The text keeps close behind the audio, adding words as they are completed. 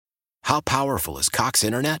How powerful is Cox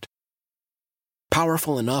Internet?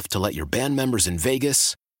 Powerful enough to let your band members in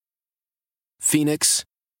Vegas, Phoenix,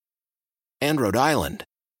 and Rhode Island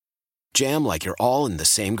jam like you're all in the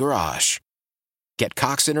same garage. Get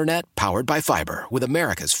Cox Internet powered by fiber with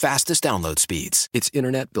America's fastest download speeds. It's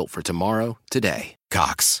internet built for tomorrow, today.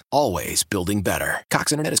 Cox, always building better.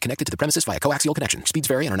 Cox Internet is connected to the premises via coaxial connection. Speeds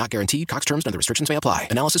vary and are not guaranteed. Cox terms and other restrictions may apply.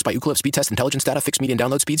 Analysis by Ookla Speed Test Intelligence Data. Fixed median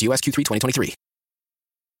download speeds. US Q3 2023.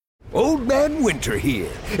 Old Man Winter here.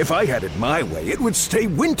 If I had it my way, it would stay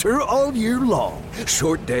winter all year long.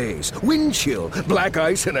 Short days, wind chill, black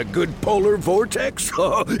ice, and a good polar vortex.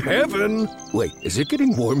 Oh, heaven. Wait, is it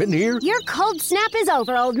getting warm in here? Your cold snap is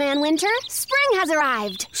over, Old Man Winter. Spring has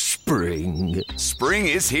arrived. Spring. Spring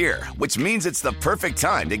is here, which means it's the perfect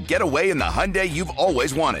time to get away in the Hyundai you've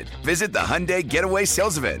always wanted. Visit the Hyundai Getaway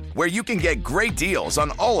Sales Event, where you can get great deals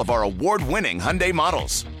on all of our award-winning Hyundai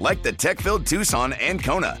models, like the tech-filled Tucson and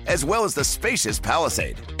Kona, as well as the spacious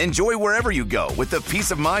Palisade. Enjoy wherever you go with the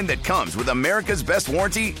peace of mind that comes with America's best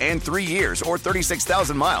warranty and 3 years or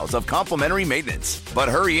 36,000 miles of complimentary maintenance. But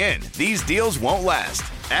hurry in, these deals won't last.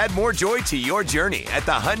 Add more joy to your journey at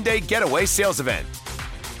the Hyundai Getaway Sales Event.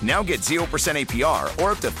 Now get 0% APR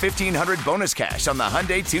or up to $1,500 bonus cash on the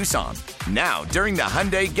Hyundai Tucson. Now, during the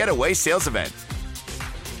Hyundai Getaway Sales Event.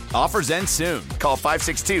 Offers end soon. Call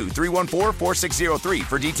 562-314-4603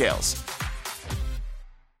 for details.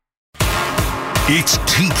 It's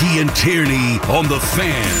Tiki and Tierney on the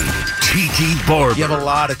Fan. Tiki Barber. You have a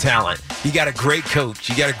lot of talent. You got a great coach.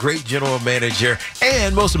 You got a great general manager.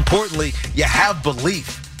 And most importantly, you have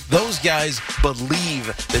belief. Those guys believe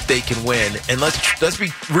that they can win. And let's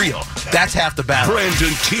be real. That's half the battle.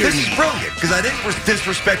 Brandon Tierney. This is brilliant, because I didn't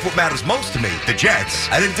disrespect what matters most to me, the Jets.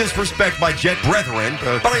 I didn't disrespect my Jet brethren,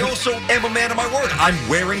 but I also am a man of my word. I'm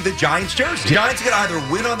wearing the Giants jersey. Giants can either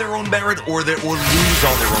win on their own merit or lose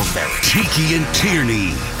on their own merit. Tiki and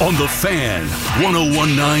Tierney on the Fan.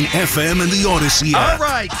 101.9 FM and the Odyssey app. All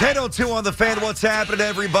right, 10:02 on the Fan. What's happening,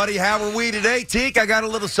 everybody? How are we today? Teak, I got a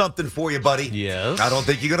little something for you, buddy. Yes. I don't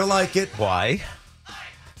think you're going to like it. Why?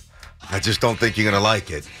 I just don't think you're going to like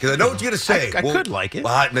it. Because I know what you're going to say. I could like it.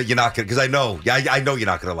 Well, no, you're not going to, because I know you're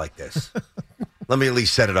not going to like this. Let me at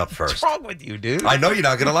least set it up first. What's wrong with you, dude? I know you're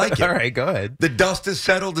not going to like it. All right, go ahead. The dust is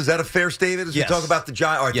settled. Is that a fair statement as Yes. we talk about the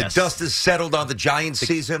Giants? All right, Yes. The dust is settled on the Giants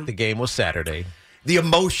season. The game was Saturday. The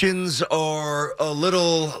emotions are a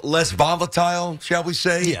little less volatile, shall we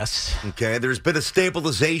say? Yes. Okay, there's been a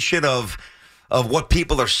stabilization of what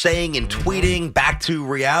people are saying and tweeting back to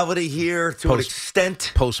reality here to an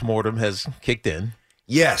extent. Postmortem has kicked in.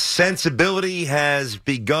 Yes, sensibility has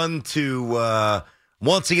begun to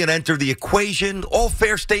once again enter the equation. All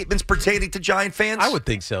fair statements pertaining to Giant fans? I would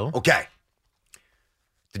think so. Okay.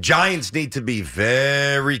 The Giants need to be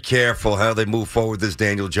very careful how they move forward with this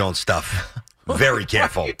Daniel Jones stuff. Very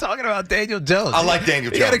careful. You're talking about Daniel Jones. I like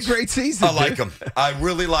Daniel Jones. He had a great season. I like him. I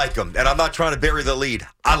really like him. And I'm not trying to bury the lead.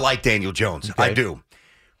 I like Daniel Jones. Okay. I do.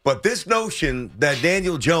 But this notion that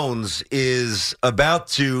Daniel Jones is about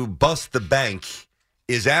to bust the bank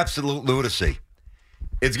is absolute lunacy.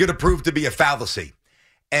 It's going to prove to be a fallacy.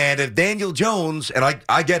 And if Daniel Jones, and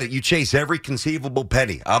I get it, you chase every conceivable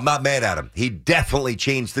penny. I'm not mad at him. He definitely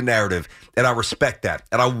changed the narrative, and I respect that.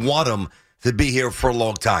 And I want him to be here for a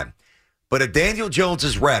long time. But if Daniel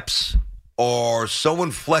Jones's reps are so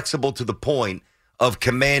inflexible to the point of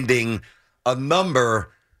commanding a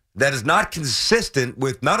number that is not consistent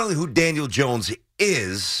with not only who Daniel Jones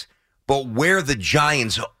is, but where the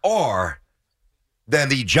Giants are, then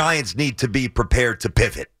the Giants need to be prepared to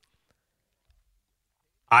pivot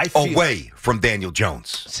away from Daniel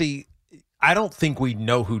Jones. See, I don't think we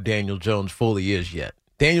know who Daniel Jones fully is yet.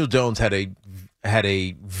 Daniel Jones had a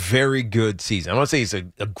very good season. I want to say it's a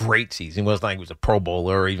great season. It wasn't like he was a Pro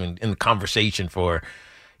Bowler or even in the conversation for,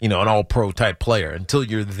 an all-pro type player. Until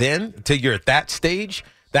you're at that stage,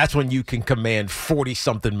 that's when you can command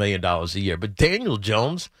 $40-something million a year. But Daniel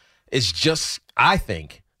Jones is just, I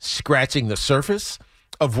think, scratching the surface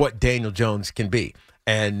of what Daniel Jones can be.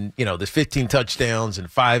 And, the 15 touchdowns and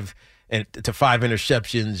 5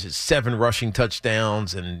 interceptions, 7 rushing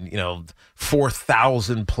touchdowns, and,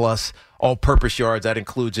 4,000 plus all-purpose yards. That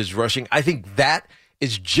includes his rushing. I think that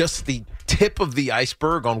is just the tip of the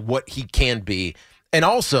iceberg on what he can be. And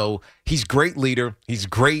also, he's a great leader. He's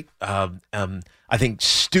great, I think,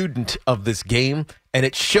 student of this game, and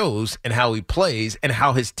it shows in how he plays and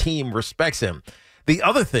how his team respects him. The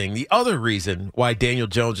other reason why Daniel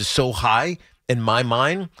Jones is so high in my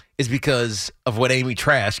mind is because of what Amy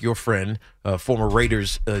Trask, your friend, former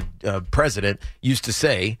Raiders president, used to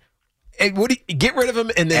say. Hey, get rid of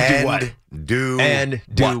him and then do what?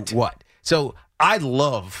 Do what? So I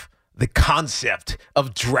love the concept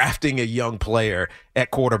of drafting a young player at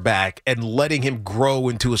quarterback and letting him grow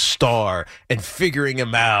into a star and figuring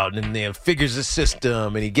him out and figures the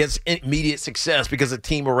system and he gets immediate success because the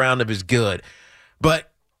team around him is good.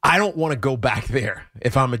 But I don't want to go back there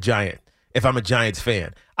if I'm a Giants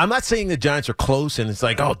fan. I'm not saying the Giants are close and it's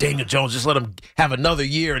like, oh, Daniel Jones, just let him have another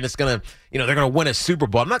year and it's gonna, they're gonna win a Super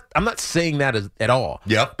Bowl. I'm not saying that at all.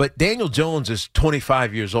 Yep. But Daniel Jones is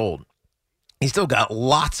 25 years old. He's still got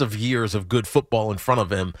lots of years of good football in front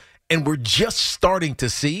of him, and we're just starting to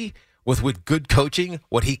see with good coaching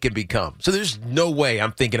what he can become. So there's no way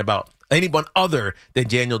I'm thinking about anyone other than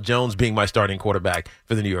Daniel Jones being my starting quarterback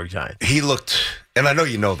for the New York Giants. He looked, and I know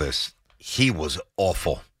you know this, he was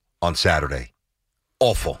awful on Saturday.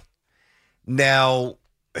 Awful. Now,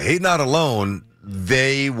 he's not alone.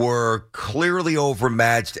 They were clearly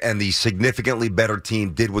overmatched, and the significantly better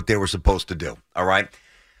team did what they were supposed to do. All right?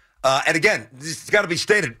 And again, this has got to be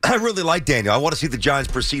stated. I really like Daniel. I want to see the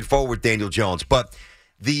Giants proceed forward with Daniel Jones. But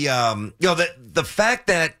the fact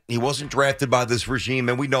that he wasn't drafted by this regime,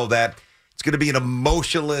 and we know that it's going to be an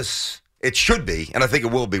emotionless. It should be, and I think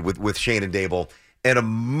it will be with Shane and Dable, an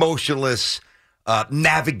emotionless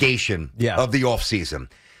navigation of the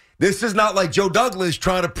offseason. This is not like Joe Douglas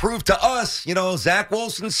trying to prove to us, Zach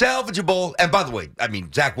Wilson salvageable. And by the way,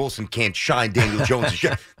 Zach Wilson can't shine Daniel Jones'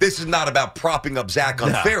 shit. This is not about propping up Zach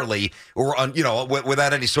unfairly or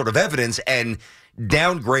without any sort of evidence and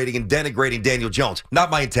downgrading and denigrating Daniel Jones.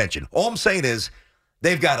 Not my intention. All I'm saying is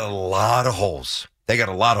they've got a lot of holes.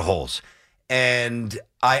 And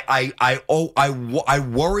I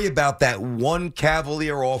worry about that one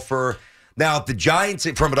Cavalier offer. Now, if the Giants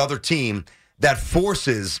from another team that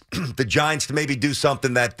forces the Giants to maybe do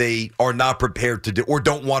something that they are not prepared to do or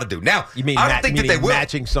don't want to do. Now, you mean I don't think that they will.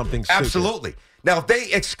 Matching something stupid. Absolutely. Now,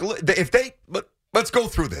 let's go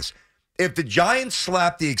through this. If the Giants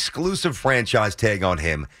slap the exclusive franchise tag on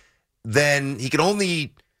him, then he can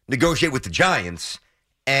only negotiate with the Giants.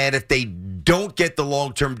 And if they don't get the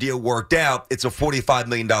long-term deal worked out, it's a $45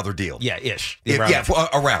 million deal. Yeah, ish.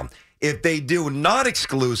 Around. If they do not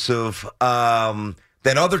exclusive,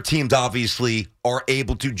 then other teams obviously are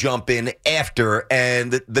able to jump in after,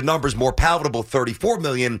 and the number's more palatable, $34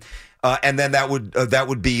 million, and then that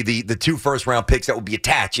would be the 2 first-round picks that would be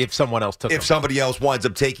attached if someone else took. If somebody else winds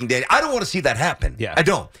up taking Danny, I don't want to see that happen. Yeah, I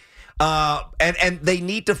don't. And they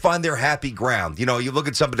need to find their happy ground. You look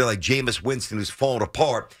at somebody like Jameis Winston who's falling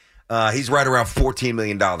apart. He's right around $14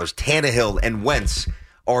 million. Tannehill and Wentz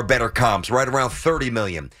are better comps, right around $30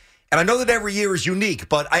 million. And I know that every year is unique,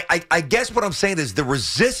 but I guess what I'm saying is the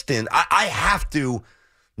resistance, I have to,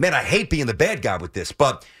 man, I hate being the bad guy with this,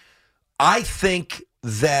 but I think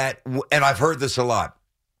that, and I've heard this a lot,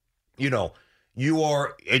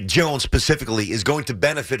 Jones specifically is going to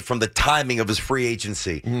benefit from the timing of his free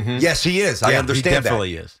agency. Mm-hmm. Yes, he is. I understand he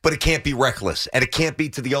definitely is. But it can't be reckless, and it can't be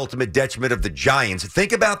to the ultimate detriment of the Giants.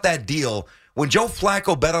 Think about that deal when Joe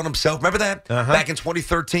Flacco bet on himself. Remember that? Back in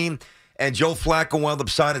 2013? And Joe Flacco wound up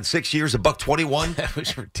signing 6 years, $121. That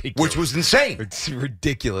was ridiculous. Which was insane. It's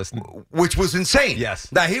ridiculous. Which was insane.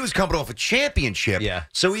 Yes. Now, he was coming off a championship. Yeah.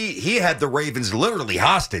 So he had the Ravens literally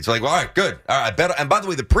hostage. Like, well, all right, good. All right, better. And by the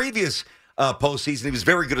way, the previous postseason, he was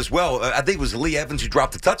very good as well. I think it was Lee Evans who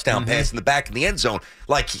dropped the touchdown pass in the back in the end zone.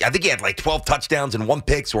 I think he had 12 touchdowns and 1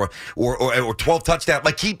 pick or 12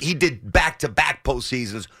 touchdowns. He did back-to-back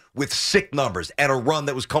postseasons with sick numbers and a run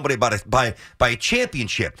that was accompanied by a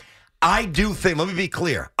championship. I do think, let me be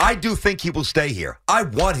clear, I do think he will stay here. I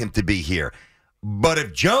want him to be here. But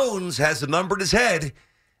if Jones has a number in his head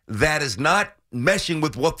that is not meshing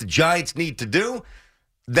with what the Giants need to do,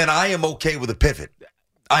 then I am okay with a pivot.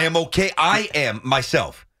 I am okay. I am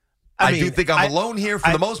myself. I do think I'm alone here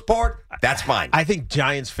for the most part. That's fine. I think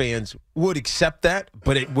Giants fans would accept that,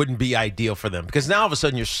 but it wouldn't be ideal for them because now all of a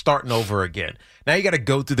sudden you're starting over again. Now you got to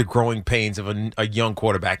go through the growing pains of a young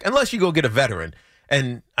quarterback, unless you go get a veteran.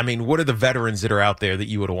 And, what are the veterans that are out there that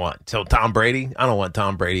you would want? So, Tom Brady? I don't want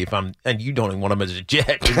Tom Brady and you don't even want him as a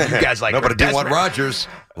Jet. You guys no, but I do want Rodgers.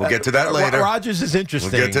 We'll get to that later. Rodgers is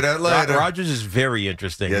interesting. We'll get to that later. Rodgers is very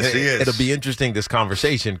interesting. Yes, he is. It'll be interesting, this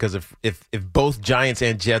conversation, because if both Giants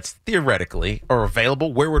and Jets theoretically are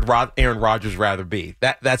available, where would Aaron Rodgers rather be?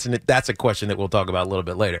 That's a question that we'll talk about a little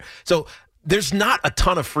bit later. So, there's not a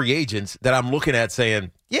ton of free agents that I'm looking at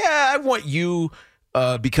saying, yeah, I want you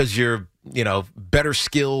because you're better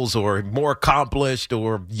skills or more accomplished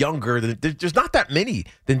or younger. There's not that many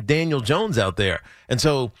than Daniel Jones out there. And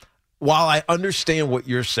so while I understand what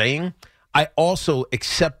you're saying, I also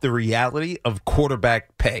accept the reality of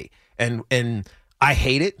quarterback pay. And I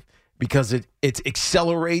hate it because it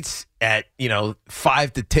accelerates at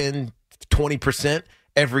 5 to 10, 20%.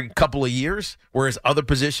 every couple of years, whereas other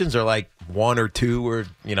positions are like 1 or 2, or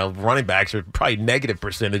running backs are probably negative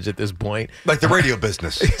percentage at this point. Like the radio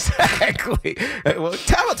business. Exactly. Well,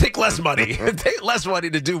 I'll take less money. Take less money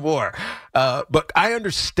to do more. But I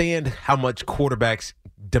understand how much quarterbacks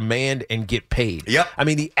demand and get paid. Yep. I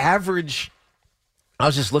mean, the average, I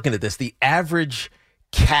was just looking at this, the average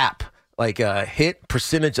cap, like a hit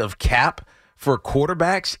percentage of cap for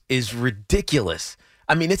quarterbacks is ridiculous.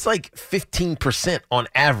 I mean, it's like 15% on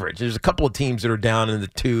average. There's a couple of teams that are down in the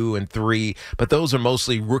 2 and 3, but those are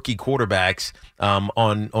mostly rookie quarterbacks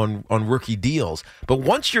on rookie deals. But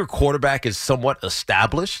once your quarterback is somewhat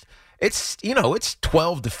established, it's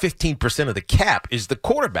 12 to 15% of the cap is the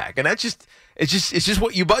quarterback, and it's just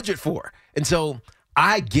what you budget for. And so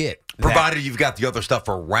I get that. Provided you've got the other stuff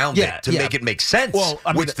around it to make it make sense,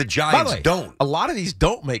 which the Giants by the way, don't. A lot of these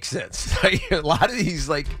don't make sense. A lot of these,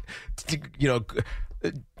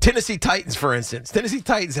 Tennessee Titans, for instance. Tennessee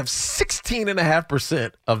Titans have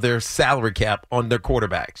 16.5% of their salary cap on their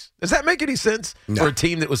quarterbacks. Does that make any sense for a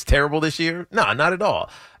team that was terrible this year? No, not at all.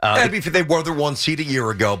 Maybe if they were the 1 seed a year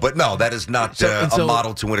ago, but no, that is not a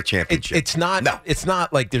model to win a championship. It's not. No. It's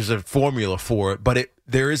not like there's a formula for it, but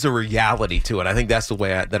there is a reality to it. I think that's the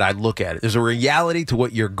way that I look at it. There's a reality to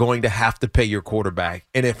what you're going to have to pay your quarterback.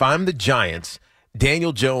 And if I'm the Giants,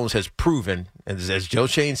 Daniel Jones has proven, as Joe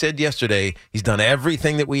Shane said yesterday, he's done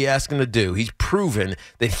everything that we asked him to do. He's proven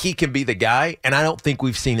that he can be the guy, and I don't think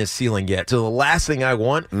we've seen his ceiling yet. So the last thing I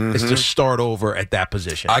want is to start over at that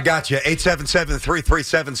position. I got you.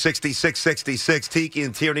 877-337-6666. Tiki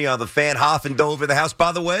and Tierney on the Fan. Hoff and Dover in the house.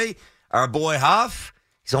 By the way, our boy Hoff,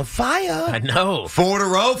 he's on fire. I know. 4 in a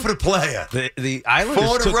row for the player. The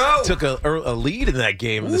Islanders took a lead in that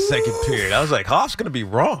game in the second period. I was like, Hoff's going to be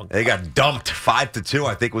wrong. They got dumped 5-2,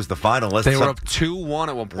 I think was the final. They were up 2-1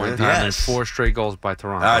 at one point in time. And 4 straight goals by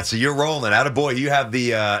Toronto. All right, so you're rolling. Attaboy, you have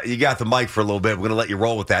you got the mic for a little bit. We're going to let you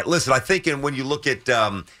roll with that. Listen, I think when you look at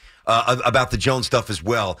about the Jones stuff as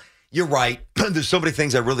well, you're right. There's so many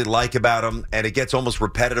things I really like about him, and it gets almost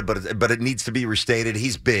repetitive, but it needs to be restated.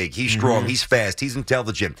 He's big, he's strong, he's fast, he's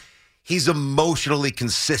intelligent. He's emotionally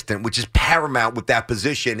consistent, which is paramount with that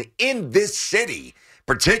position in this city,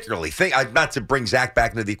 particularly. Not to bring Zach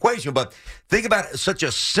back into the equation, but think about such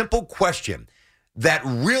a simple question that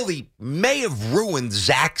really may have ruined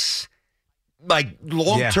Zach's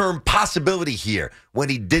long-term possibility here when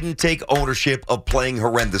he didn't take ownership of playing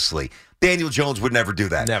horrendously. Daniel Jones would never do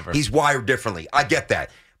that. Never. He's wired differently. I get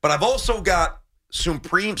that. But I've also got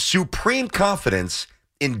supreme confidence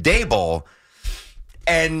in Daboll.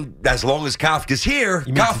 And as long as Kafka's here,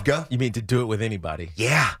 you mean to do it with anybody?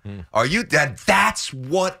 Yeah. Are you? That's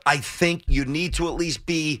what I think you need to at least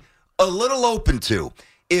be a little open to.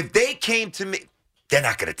 If they came to me, they're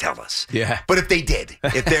not going to tell us. Yeah. But if they did,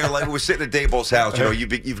 if they're like, we're sitting at Daboll's house,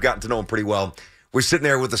 you've gotten to know him pretty well. We're sitting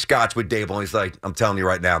there with the scotch with Daboll, and he's like, I'm telling you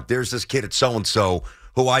right now, there's this kid at so-and-so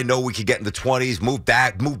who I know we could get in the 20s, move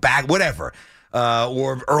back, whatever.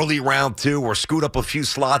 Or early round 2, or scoot up a few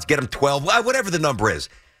slots, get him 12, whatever the number is.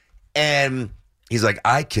 And he's like,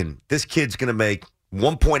 this kid's going to make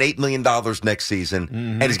 $1.8 million next season,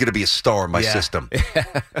 and he's going to be a star in my system.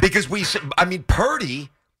 Because Purdy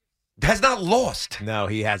has not lost. No,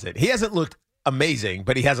 he hasn't. He hasn't looked amazing,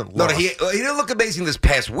 but he hasn't lost. No, he didn't look amazing this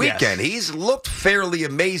past weekend. Yes. He's looked fairly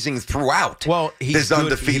amazing throughout his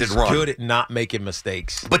undefeated run. He's good at not making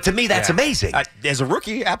mistakes. But to me, that's amazing. As a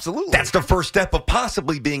rookie, absolutely. That's the first step of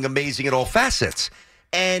possibly being amazing at all facets.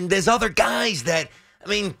 And there's other guys that,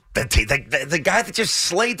 the guy that just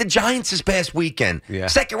slayed the Giants this past weekend. Yeah.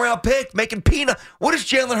 Second-round pick, making peanut. What is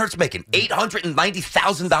Jalen Hurts making?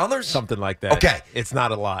 $890,000? Something like that. Okay. It's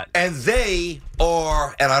not a lot. And they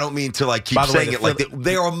are, and I don't mean to keep saying it,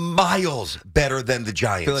 they are miles better than the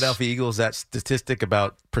Giants. Philadelphia Eagles, that statistic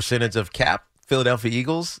about percentage of cap, Philadelphia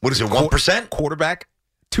Eagles. What is it, 1%? Quarterback.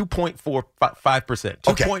 2.45%.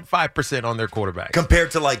 2.5% on their quarterback.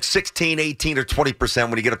 Compared to 16, 18, or 20%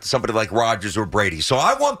 when you get up to somebody like Rodgers or Brady. So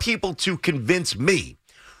I want people to convince me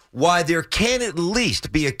why there can at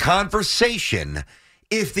least be a conversation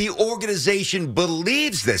if the organization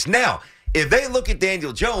believes this. Now, if they look at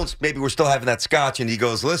Daniel Jones, maybe we're still having that scotch, and he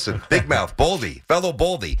goes, listen, big mouth, fellow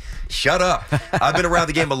Baldy, shut up. I've been around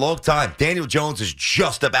the game a long time. Daniel Jones is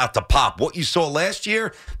just about to pop. What you saw last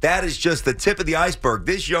year, that is just the tip of the iceberg.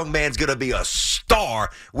 This young man's going to be a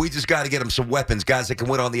star. We just got to get him some weapons, guys that can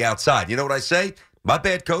win on the outside. You know what I say? My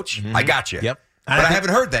bad, coach. I got you. Yep. But I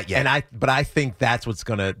haven't heard that yet. But I think that's what's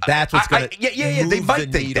going to move the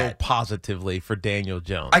needle positively for Daniel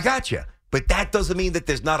Jones. I got you. But that doesn't mean that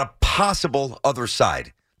there's not a possible other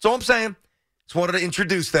side. That's all I'm saying. Just wanted to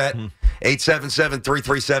introduce that.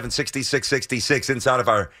 877-337-6666 inside of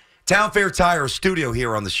our Town Fair Tire studio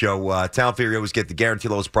here on the show. Town Fair, you always get the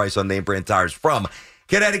guaranteed lowest price on name brand tires from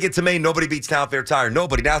Connecticut to Maine. Nobody beats Town Fair Tire.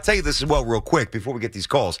 Nobody. Now, I'll tell you this as well real quick before we get these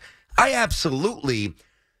calls. I absolutely,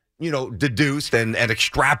 deduced and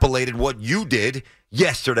extrapolated what you did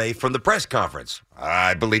yesterday from the press conference.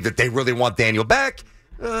 I believe that they really want Daniel back.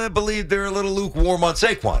 I believe they're a little lukewarm on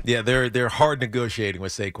Saquon. Yeah, they're hard negotiating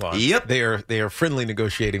with Saquon. Yep. They are friendly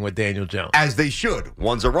negotiating with Daniel Jones. As they should.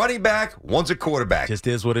 One's a running back, one's a quarterback. Just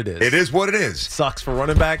is what it is. It is what it is. Sucks for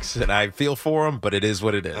running backs, and I feel for them, but it is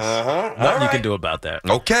what it is. Nothing you can do about that.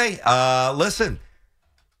 Okay. Listen,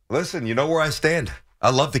 you know where I stand.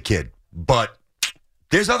 I love the kid, but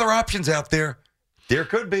there's other options out there. There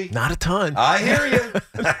could be. Not a ton. I hear you.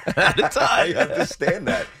 Not a ton. I understand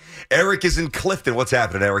that. Eric is in Clifton. What's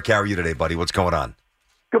happening, Eric? How are you today, buddy? What's going on?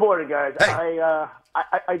 Good morning, guys. Hey.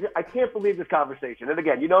 I can't believe this conversation. And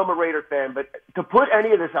again, I'm a Raider fan, but to put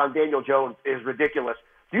any of this on Daniel Jones is ridiculous.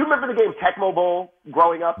 Do you remember the game Tecmo Bowl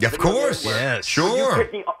growing up? Yeah, of course. Yes. Sure.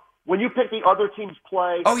 When you pick the other team's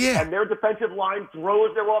play, and their defensive line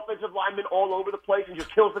throws their offensive linemen all over the place and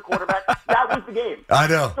just kills the quarterback, that was the game. I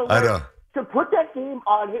know. To put that game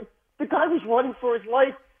on him, the guy was running for his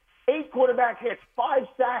life. 8 quarterback hits, 5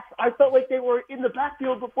 sacks. I felt like they were in the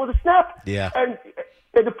backfield before the snap. Yeah. And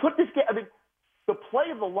to put this game, the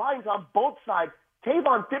play of the lines on both sides,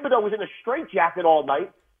 Kayvon Thibodeau was in a straitjacket all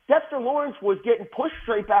night. Dexter Lawrence was getting pushed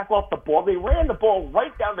straight back off the ball. They ran the ball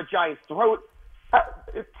right down the Giants' throat.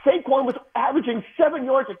 Saquon was averaging 7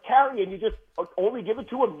 yards a carry, and you just only give it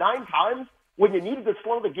to him 9 times when you needed to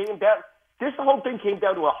slow the game down. This whole thing came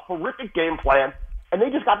down to a horrific game plan. And they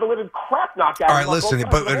just got the living crap knocked out of them. All right, listen,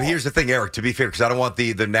 but here's the thing, Eric, to be fair, because I don't want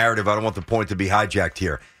the narrative, I don't want the point to be hijacked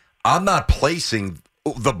here. I'm not placing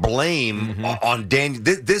the blame on Daniel.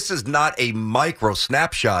 This is not a micro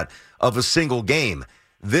snapshot of a single game.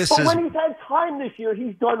 When he's had time this year,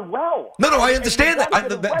 he's done well. No, I understand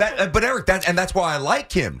that. But Eric, that's why I like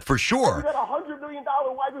him for sure. You got a $100 million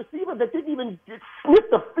wide receiver that didn't even sniff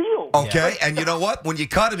the field. Okay, and you know what? When you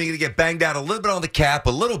cut him, you're going to get banged out a little bit on the cap,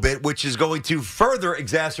 a little bit, which is going to further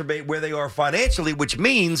exacerbate where they are financially, which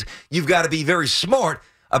means you've got to be very smart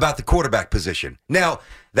about the quarterback position. Now,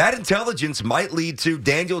 that intelligence might lead to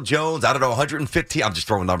Daniel Jones, I don't know, 115, I'm just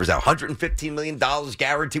throwing numbers out, $115 million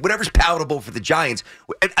guaranteed, whatever's palatable for the Giants.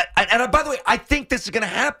 And by the way, I think this is going to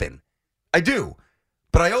happen. I do.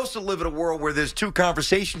 But I also live in a world where there's 2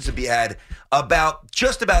 conversations to be had about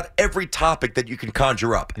just about every topic that you can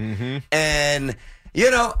conjure up. And,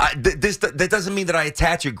 that doesn't mean that I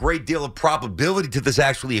attach a great deal of probability to this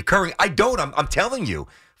actually occurring. I don't. I'm telling you.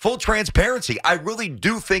 Full transparency, I really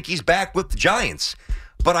do think he's back with the Giants.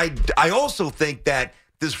 But I also think that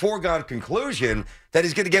this foregone conclusion that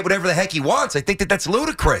he's going to get whatever the heck he wants, I think that's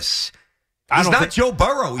ludicrous. He's not Joe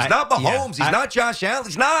Burrow. He's not Mahomes. He's not Josh Allen.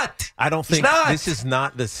 He's not. I don't think this is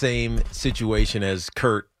not the same situation as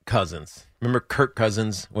Kirk Cousins. Remember Kirk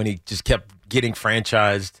Cousins when he just kept getting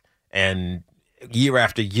franchised and year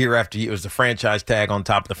after year after year, it was the franchise tag on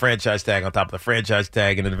top of the franchise tag on top of the franchise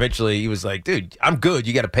tag. And then eventually he was like, dude, I'm good.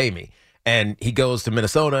 You got to pay me. And he goes to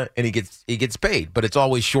Minnesota and he gets paid. But it's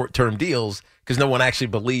always short-term deals because no one actually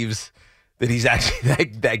believes that he's actually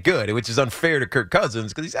that good, which is unfair to Kirk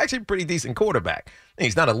Cousins because he's actually a pretty decent quarterback.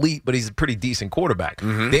 He's not elite, but he's a pretty decent quarterback.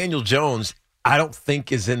 Daniel Jones, I don't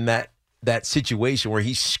think is in that situation where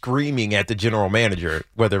he's screaming at the general manager,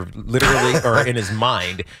 whether literally or in his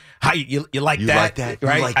mind. How you like that? Like that?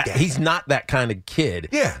 Right? You like that? He's not that kind of kid.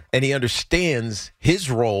 Yeah. And he understands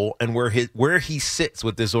his role and where he sits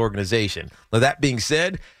with this organization. Now, that being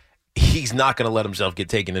said, he's not going to let himself get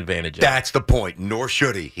taken advantage of. That's the point, nor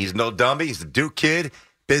should he. He's no dummy. He's a Duke kid.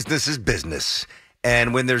 Business is business.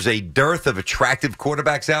 And when there's a dearth of attractive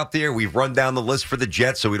quarterbacks out there, we've run down the list for the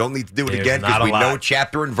Jets, so we don't need to do it again because we know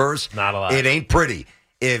chapter and verse. Not a lot. It ain't pretty.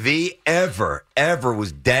 If he ever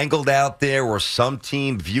was dangled out there or some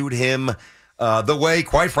team viewed him the way,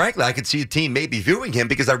 quite frankly, I could see a team maybe viewing him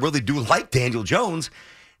because I really do like Daniel Jones,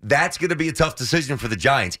 that's going to be a tough decision for the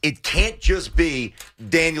Giants. It can't just be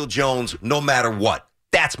Daniel Jones no matter what.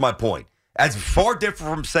 That's my point. That's far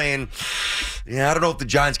different from saying, I don't know if the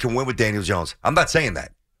Giants can win with Daniel Jones. I'm not saying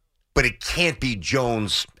that. But it can't be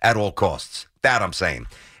Jones at all costs. That I'm saying.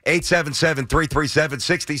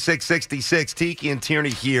 877-337-6666. Tiki and Tierney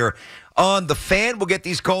here on The Fan. We'll get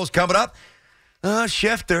these calls coming up.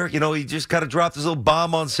 Schefter, he just kind of dropped his little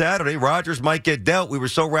bomb on Saturday. Rodgers might get dealt. We were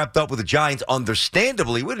so wrapped up with the Giants.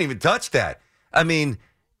 Understandably, we didn't even touch that. I mean,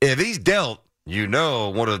 if he's dealt, one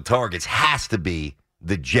of the targets has to be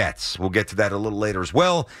the Jets. We'll get to that a little later as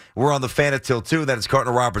well. We're on the Fan until 2. That is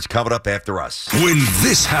Carton Roberts coming up after us. When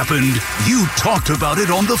this happened, you talked about it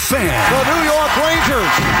on The Fan. The New York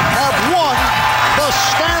Rangers have won the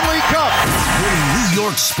Stanley Cup. When New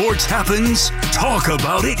York sports happens, talk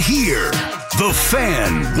about it here. The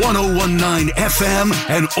Fan, 101.9 FM,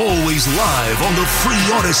 and always live on the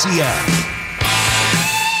free Odyssey app.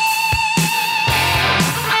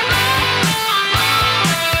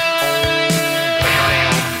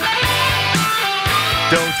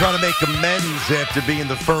 Doe trying to make amends after being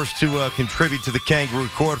the first to contribute to the Kangaroo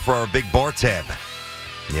Court for our big bar tab.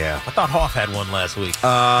 Yeah. I thought Hoff had one last week.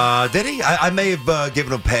 Did he? I may have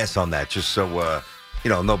given him a pass on that just so,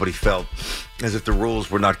 nobody felt as if the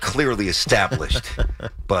rules were not clearly established.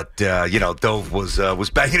 But, Dove was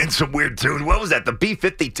banging in some weird tunes. What was that, the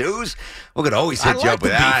B-52s? We're going to always hit you up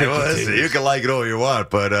with that. You can like it all you want,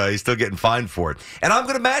 but you're still getting fined for it. And I'm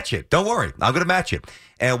going to match it. Don't worry. I'm going to match it.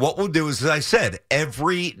 And what we'll do is, as I said,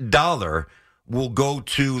 every dollar will go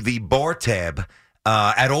to the bar tab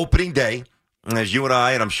at opening day. As you and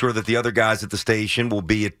I, and I'm sure that the other guys at the station will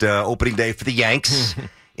be at opening day for the Yanks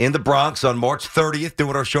in the Bronx on March 30th,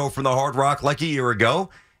 doing our show from the Hard Rock like a year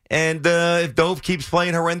ago. And if Dove keeps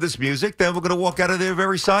playing horrendous music, then we're going to walk out of there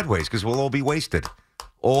very sideways because we'll all be wasted.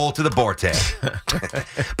 All to the bar tab.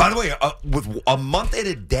 By the way, with a month and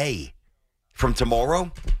a day from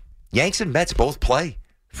tomorrow, Yanks and Mets both play.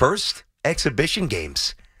 First exhibition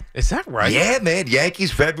games. Is that right? Yeah, man.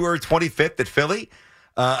 Yankees February 25th at Philly.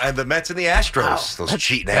 And the Mets and the Astros. Those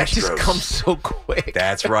cheating Astros. That just comes so quick.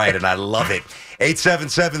 That's right, and I love it.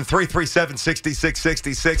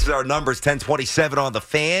 877-337-6666 is our numbers. 1027 on the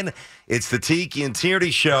Fan. It's the Tiki and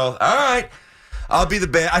Tierney show. All right. I'll be the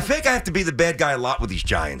bad. I think I have to be the bad guy a lot with these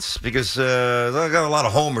Giants because I got a lot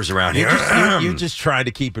of homers around here. You're just trying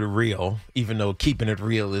to keep it real, even though keeping it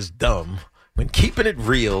real is dumb. When keeping it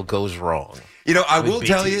real goes wrong. I will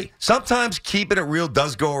tell you, sometimes keeping it real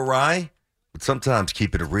does go awry, but sometimes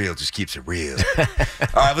keeping it real just keeps it real. All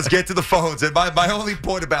right, let's get to the phones. And my only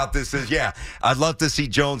point about this is, I'd love to see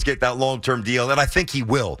Jones get that long-term deal, and I think he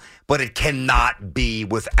will, but it cannot be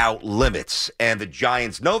without limits. And the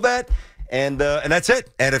Giants know that, and that's it.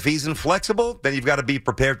 And if he's inflexible, then you've got to be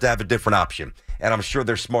prepared to have a different option. And I'm sure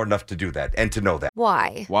they're smart enough to do that and to know that.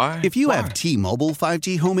 Why? If you have T-Mobile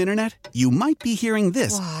 5G home internet, you might be hearing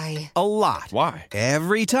this a lot. Why?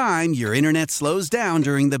 Every time your internet slows down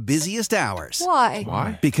during the busiest hours.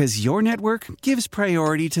 Why? Because your network gives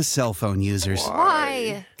priority to cell phone users.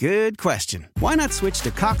 Why? Good question. Why not switch to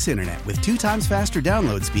Cox Internet with 2 times faster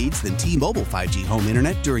download speeds than T-Mobile 5G home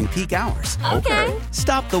internet during peak hours? Okay.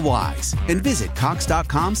 Stop the whys and visit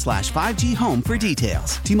cox.com/5G home for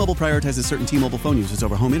details. T-Mobile prioritizes certain T-Mobile phone users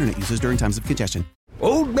over home internet users during times of congestion.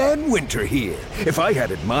 Old Man Winter here. If I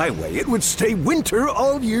had it my way, it would stay winter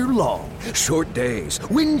all year long. Short days,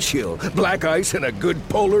 wind chill, black ice, and a good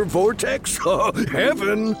polar vortex. Oh,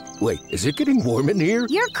 heaven. Wait, is it getting warm in here?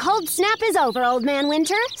 Your cold snap is over, Old Man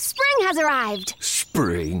Winter. Spring has arrived.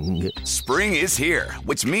 Spring. Spring is here,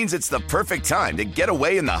 which means it's the perfect time to get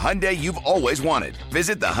away in the Hyundai you've always wanted.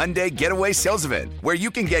 Visit the Hyundai Getaway Sales Event, where you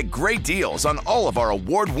can get great deals on all of our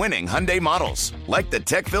award-winning Hyundai models, like the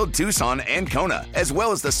tech-filled Tucson and Kona, as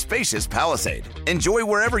well as the spacious Palisade. Enjoy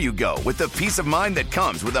wherever you go with the peace of mind that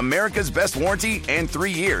comes with America's best warranty and 3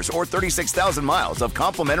 years or 36,000 miles of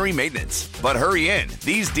complimentary maintenance. But hurry in,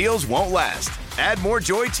 these deals won't last. Add more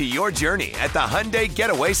joy to your journey at the Hyundai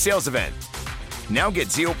Getaway Sales Event. Now get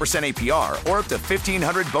 0% APR or up to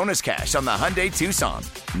 $1,500 bonus cash on the Hyundai Tucson.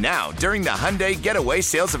 Now, during the Hyundai Getaway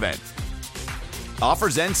Sales Event.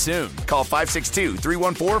 Offers end soon. Call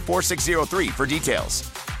 562-314-4603 for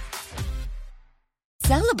details.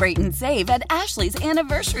 Celebrate and save at Ashley's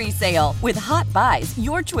Anniversary Sale. With Hot Buys,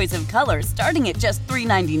 your choice of colors starting at just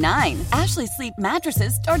 $3.99. Ashley Sleep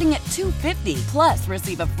mattresses starting at $2.50. Plus,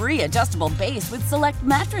 receive a free adjustable base with select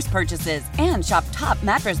mattress purchases. And shop top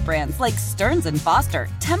mattress brands like Stearns & Foster,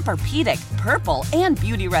 Tempur-Pedic, Purple, and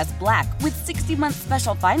Beautyrest Black with 60-month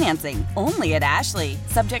special financing. Only at Ashley.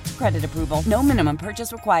 Subject to credit approval. No minimum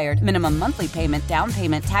purchase required. Minimum monthly payment, down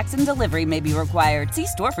payment, tax, and delivery may be required. See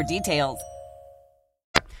store for details.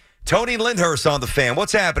 Tony Lindhurst on the Fan.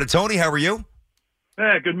 What's happening, Tony? How are you?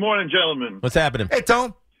 Hey, good morning, gentlemen. What's happening? Hey,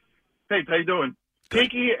 Tone. Hey, how you doing?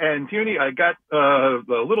 Tiki and Tierney, I got a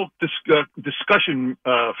little discussion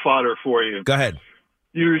fodder for you. Go ahead.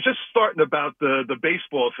 You were just starting about the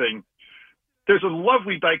baseball thing. There's a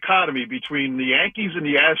lovely dichotomy between the Yankees and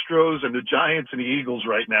the Astros and the Giants and the Eagles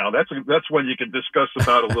right now. That's one you can discuss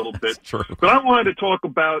about a little bit. True. But I wanted to talk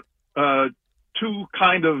about two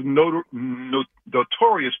kind of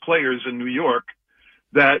notorious players in New York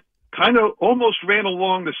that kind of almost ran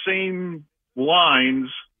along the same lines,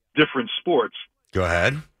 different sports. Go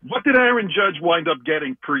ahead. What did Aaron Judge wind up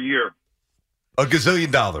getting per year? $1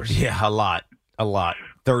 gazillion. Yeah, a lot.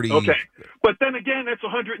 30. Okay. But then again, that's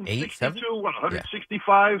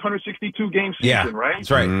 162 game season, right?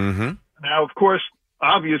 That's right. Mm-hmm. Now, of course,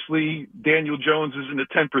 obviously, Daniel Jones is in the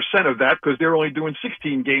 10% of that because they're only doing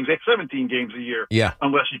 17 games a year. Yeah.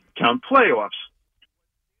 Unless you count playoffs.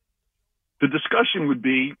 The discussion would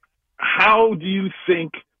be, how do you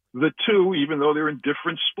think the two, even though they're in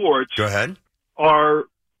different sports, Go ahead. are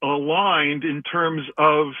aligned in terms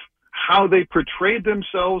of how they portrayed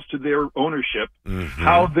themselves to their ownership,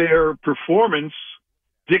 how their performance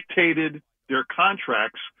dictated their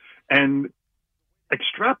contracts, and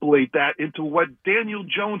extrapolate that into what Daniel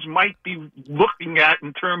Jones might be looking at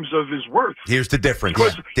in terms of his worth. Here's the difference.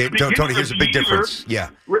 Tony, here's a big difference. Yeah.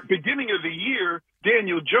 Beginning of the year,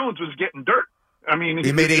 Daniel Jones was getting dirt. I mean,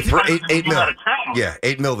 he made $8 mil. Yeah,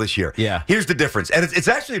 $8 mil this year. Yeah. Here's the difference. And it's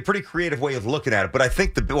actually a pretty creative way of looking at it. But I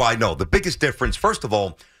think the biggest difference, first of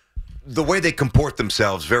all, the way they comport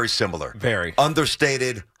themselves, very similar. Very.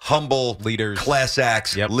 Understated, humble. Leaders. Class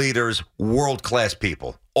acts, leaders, world-class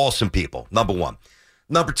people. Awesome people, number one.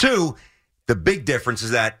 Number two, the big difference is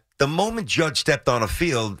that the moment Judge stepped on a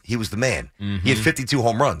field, he was the man. He had 52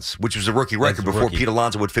 home runs, which was a rookie record before Pete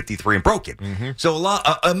Alonso had 53 and broke it. So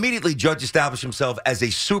immediately Judge established himself as a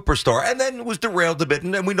superstar and then was derailed a bit,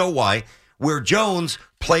 and then we know why. Where Jones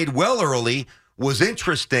played well early, was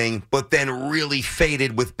interesting, but then really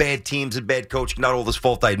faded with bad teams and bad coaching. Not all his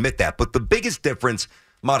fault, I admit that. But the biggest difference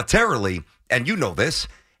monetarily, and you know this,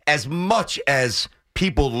 as much as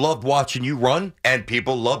people loved watching you run, and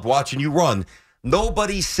people loved watching you run,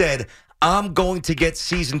 nobody said, I'm going to get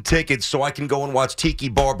season tickets so I can go and watch Tiki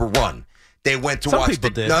Barber run. They went to Some watch people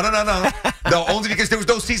did. No, only because there was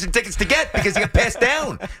no season tickets to get because he got passed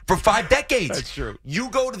down for 5 decades. That's true. You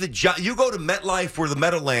go to MetLife or the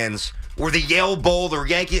Meadowlands or the Yale Bowl or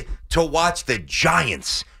Yankee to watch the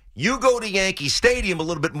Giants. You go to Yankee Stadium a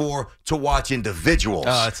little bit more to watch individuals.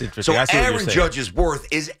 Oh, that's interesting. So I see what you're Aaron saying. Judge's worth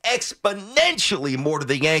is exponentially more to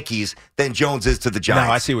the Yankees than Jones is to the Giants.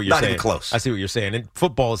 No, I see what you're saying. Not even close. I see what you're saying. And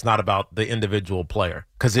football is not about the individual player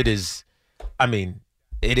because it is a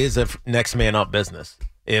next man up business.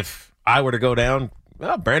 If I were to go down,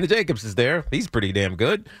 well, Brandon Jacobs is there. He's pretty damn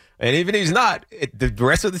good. And even if he's not, the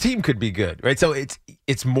rest of the team could be good, right? So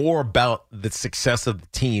it's more about the success of the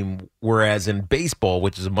team, whereas in baseball,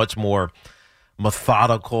 which is a much more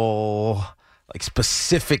methodical, like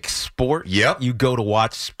specific sport, you go to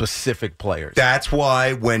watch specific players. That's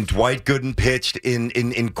why when Dwight Gooden pitched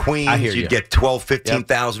in Queens, you'd get 12,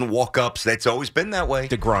 15,000 walk-ups. That's always been that way.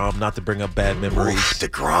 DeGrom, not to bring up bad memories.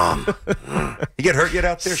 DeGrom. You get hurt yet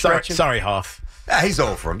out there stretching? Sorry, Hoff. He's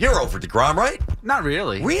over him. You're over DeGrom, right? Not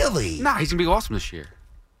really. Really? No, he's going to be awesome this year.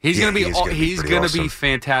 He's going to be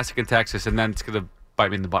fantastic in Texas, and then it's going to bite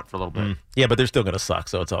me in the butt for a little bit. Yeah, but they're still going to suck,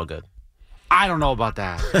 so it's all good. I don't know about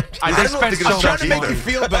that. I'm trying to make you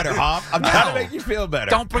feel better, Hoff. I'm trying to make you feel better.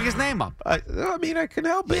 Don't bring his name up. I can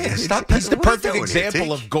help it. Yeah, He's the perfect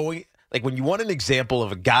example of going, like when you want an example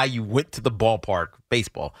of a guy you went to the ballpark,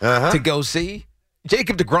 baseball, to go see,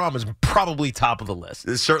 Jacob DeGrom is probably top of the list.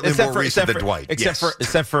 It's certainly more recent than Dwight.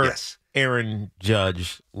 Except for Aaron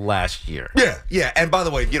Judge last year. Yeah. And by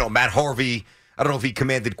the way, Matt Harvey, I don't know if he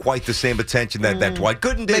commanded quite the same attention that Dwight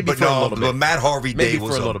Gooden did, but the Matt Harvey day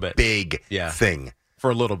was a big thing.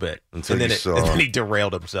 For a little bit. And then he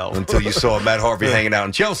derailed himself. Until you saw Matt Harvey hanging out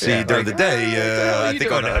in Chelsea during the day. I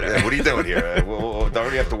think, what are you doing here?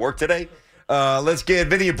 Don't you have to work today? Let's get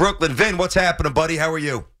Vinny in Brooklyn. Vin, what's happening, buddy? How are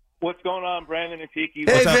you? What's going on, Brandon and Tiki?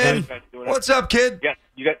 Hey, Vin. What's up, kid? Yes,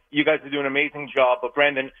 you guys are doing an amazing job. But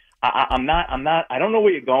Brandon, I don't know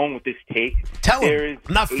where you're going with this take. Tell him.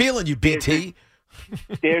 I'm not feeling you, BT.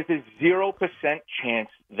 There's a 0% chance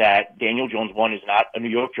that Daniel Jones, one, is not a New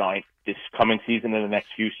York Giant this coming season and the next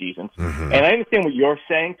few seasons. And I understand what you're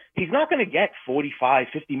saying. He's not going to get $45,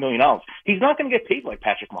 $50 million. He's not going to get paid like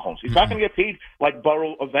Patrick Mahomes. He's not going to get paid like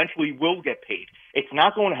Burrow eventually will get paid. It's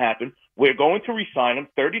not going to happen. We're going to re-sign him,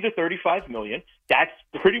 $30 to $35 million. That's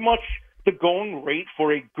pretty much the going rate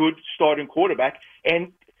for a good starting quarterback.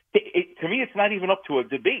 And to me, it's not even up to a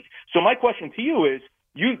debate. So my question to you is,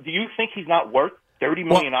 do you think he's not worth $30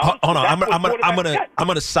 million? Hold on, I'm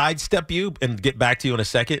gonna sidestep you and get back to you in a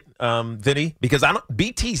second, Vinny, because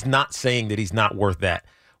BT's not saying that he's not worth that.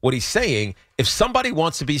 What he's saying, if somebody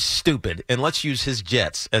wants to be stupid, and let's use his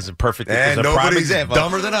Jets as a prime example.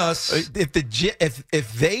 Dumber than us.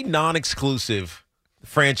 If they non-exclusive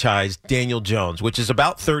franchise Daniel Jones, which is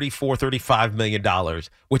about $34-35 million,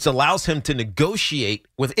 which allows him to negotiate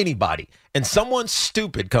with anybody. And someone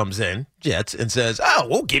stupid comes in, Jets, and says, "Oh,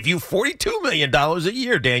 we'll give you $42 million a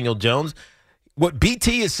year, Daniel Jones." What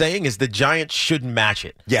BT is saying is the Giants shouldn't match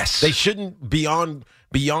it. Yes, they shouldn't beyond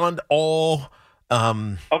all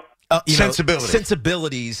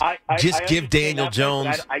sensibilities. Just give Daniel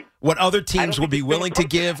Jones what other teams would be willing to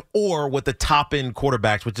give, or what the top end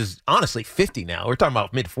quarterbacks, which is honestly 50 now. We're talking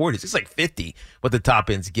about mid 40s. It's like 50 what the top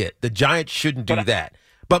ends get. The Giants shouldn't do that.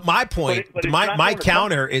 But my point, my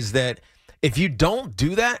counter is that if you don't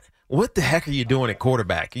do that, what the heck are you doing at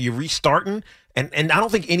quarterback? Are you restarting? And I don't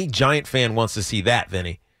think any Giant fan wants to see that,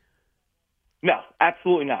 Vinny. No,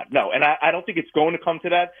 absolutely not. No, and I don't think it's going to come to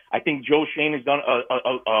that. I think Joe Schoen has done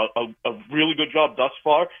a really good job thus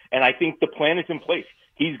far, and I think the plan is in place.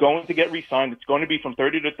 He's going to get re-signed. It's going to be from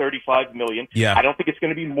 $30 to $35 million. Yeah. I don't think it's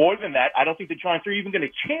going to be more than that. I don't think the Giants are even going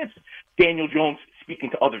to chance Daniel Jones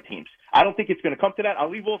speaking to other teams. I don't think it's going to come to that.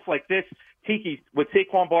 I'll leave off like this. Tiki, with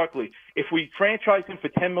Saquon Barkley, if we franchise him for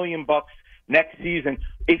 $10 million next season,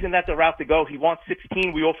 isn't that the route to go? He wants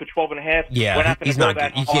 16. We offer 12.5. Yeah, he's not.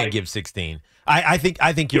 You can't give 16. I think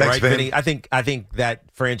you're right, Vinny. I think that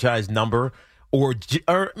franchise number, or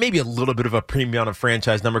maybe a little bit of a premium on a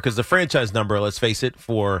franchise number, because the franchise number, let's face it,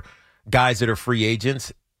 for guys that are free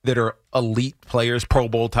agents, that are elite players, Pro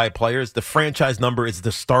Bowl type players, the franchise number is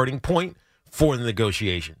the starting point for the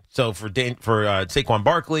negotiation. So for Saquon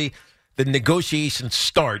Barkley, the negotiation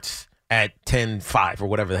starts at 10-5 or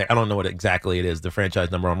whatever. I don't know what exactly it is, the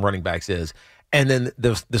franchise number on running backs is. And then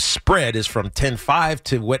the spread is from 10-5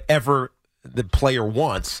 to whatever the player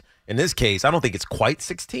wants. In this case, I don't think it's quite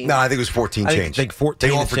 16. No, I think it was 14 change. I think 14.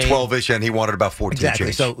 They offered 12-ish, and he wanted about 14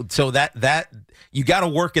 exactly. change. So that you got to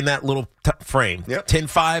work in that little frame. Yep.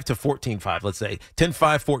 10-5 to 14-5, let's say.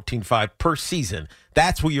 10-5, 14-5 per season.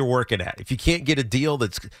 That's where you're working at. If you can't get a deal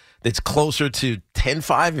that's closer to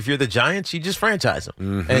 10-5, if you're the Giants, you just franchise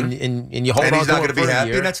him. Mm-hmm. And you hold on to him for a year. And he's not going to be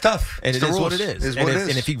happy, and that's tough. And it is what it is.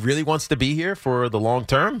 And if he really wants to be here for the long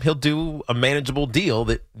term, he'll do a manageable deal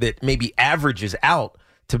that maybe averages out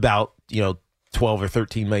to about, 12 or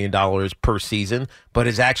 $13 million per season, but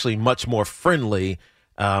is actually much more friendly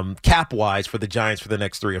cap-wise for the Giants for the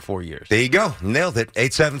next 3 or 4 years. There you go. Nailed it.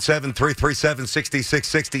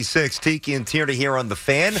 877-337-6666. Tiki and Tierney here on The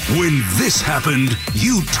Fan. When this happened,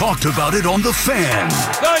 you talked about it on The Fan.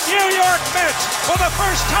 The New York Mets, for the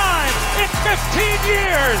first time in 15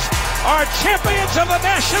 years, are champions of the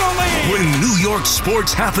National League. When New York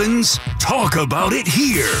sports happens, talk about it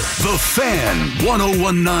here. The Fan,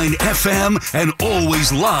 101.9 FM, and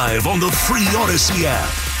always live on the free Odyssey app.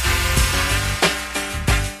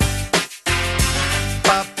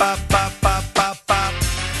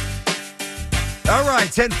 All right,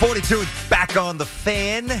 10:42, back on The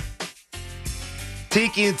Fan.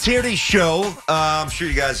 Tiki and Tierney show. I'm sure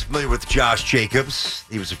you guys are familiar with Josh Jacobs.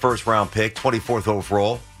 He was a first-round pick, 24th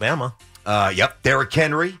overall. Bama. Yep. Derrick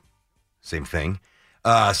Henry, same thing.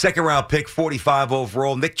 Second-round pick, 45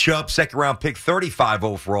 overall. Nick Chubb, second-round pick, 35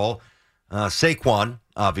 overall. Saquon,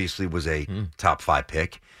 obviously, was a top 5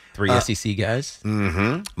 pick. 3 SEC guys.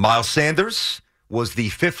 Mm-hmm. Miles Sanders was the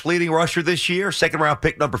 5th leading rusher this year. Second-round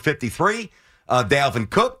pick, number 53. Dalvin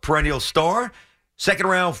Cook, perennial star. Second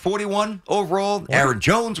round, 41 overall. Aaron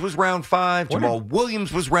Jones was round 5. Jamal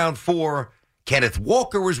Williams was round 4. Kenneth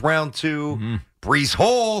Walker was round 2. Mm-hmm. Breece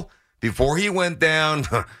Hall, before he went down,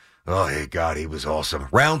 oh, hey, God, he was awesome.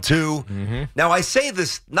 Round 2. Mm-hmm. Now, I say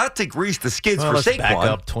this not to grease the skids for let's Saquon. Back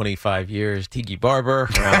up 25 years. Tiki Barber,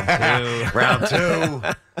 round 2. Round 2.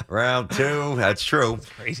 Round 2. That's true. It's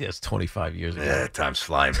crazy. That's 25 years ago. Yeah, time's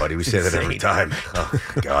flying, buddy. We say that every time. Oh,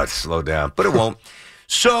 God, slow down. But it won't.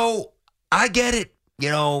 So, I get it.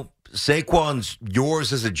 Saquon's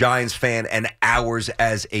yours as a Giants fan and ours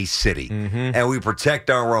as a city. Mm-hmm. And we protect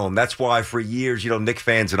our own. That's why for years, Knick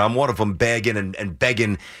fans, and I'm one of them, begging and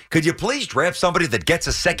begging, could you please draft somebody that gets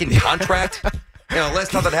a second contract?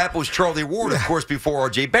 Last time that happened was Charlie Ward, of course, before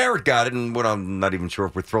R.J. Barrett got it. And I'm not even sure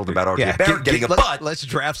if we're thrilled about R.J. Barrett getting a butt. Let's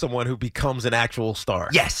draft someone who becomes an actual star.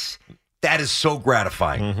 Yes. That is so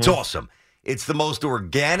gratifying. Mm-hmm. It's awesome. It's the most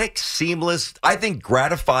organic, seamless, I think,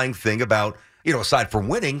 gratifying thing about, aside from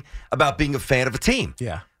winning, about being a fan of a team.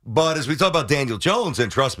 Yeah. But as we talk about Daniel Jones,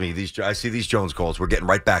 and trust me, I see these Jones calls. We're getting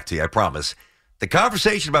right back to you, I promise. The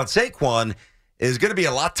conversation about Saquon is going to be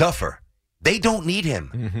a lot tougher. They don't need him.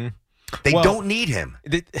 Mm-hmm. They don't need him.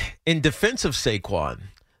 In defense of Saquon,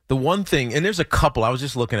 the one thing, and there's a couple, I was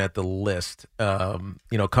just looking at the list,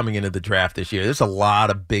 coming into the draft this year. There's a lot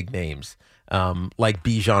of big names, like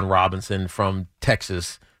Bijan Robinson from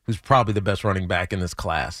Texas, who's probably the best running back in this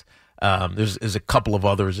class. There's a couple of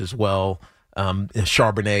others as well.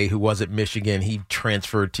 Charbonnet, who was at Michigan, he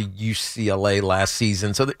transferred to UCLA last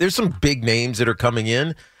season. So there's some big names that are coming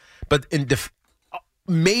in, but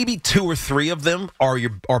maybe 2 or 3 of them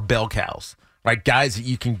are bell cows, right? Guys that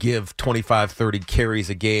you can give 25, 30 carries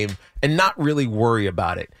a game and not really worry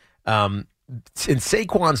about it. In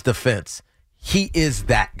Saquon's defense, he is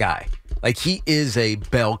that guy. Like, he is a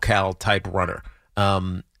bell cow type runner.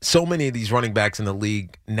 So many of these running backs in the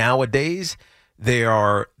league nowadays,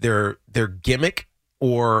 they're gimmick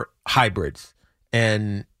or hybrids,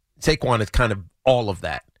 and Saquon is kind of all of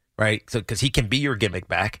that, right? So because he can be your gimmick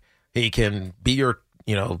back, he can be your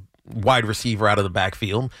wide receiver out of the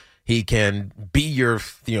backfield, he can be your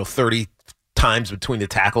 30 times between the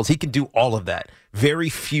tackles. He can do all of that. Very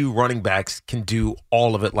few running backs can do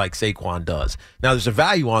all of it like Saquon does. Now, there's a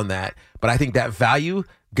value on that, but I think that value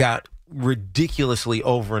got ridiculously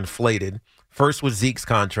overinflated. First with Zeke's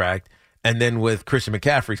contract, and then with Christian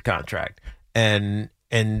McCaffrey's contract. And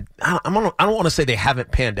I don't want to say they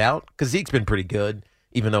haven't panned out, because Zeke's been pretty good,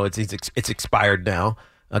 even though it's expired now.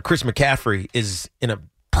 Chris McCaffrey is in a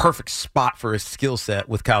perfect spot for his skill set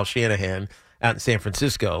with Kyle Shanahan out in San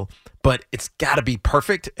Francisco, but it's got to be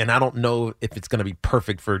perfect, and I don't know if it's going to be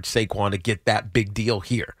perfect for Saquon to get that big deal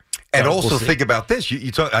here. And also think about this.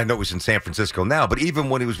 You talk, I know it was in San Francisco now, but even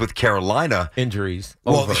when he was with Carolina, injuries.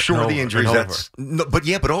 The injuries.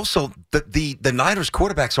 But also the Niners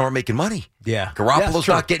quarterbacks aren't making money. Yeah, Garoppolo's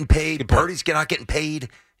not getting paid. Purdy's not getting paid. You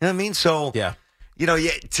know what I mean? So yeah.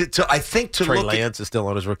 I think Trey Lance is still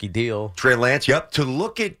on his rookie deal. Trey Lance, yep. To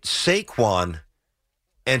look at Saquon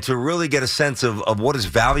and to really get a sense of what his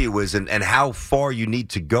value is and how far you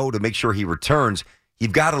need to go to make sure he returns,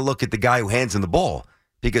 you've got to look at the guy who hands him the ball,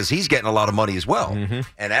 because he's getting a lot of money as well. Mm-hmm.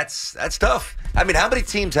 And that's tough. I mean, how many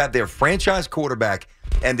teams have their franchise quarterback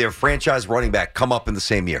and their franchise running back come up in the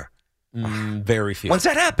same year? Very few. When's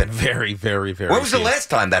that happen? Very, very, very When was few. the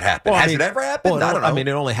last time that happened? Has it ever happened? Well, I don't know. I mean,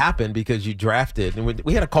 it only happened because you drafted, and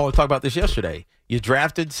we had a call to talk about this yesterday. You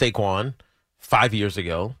drafted Saquon 5 years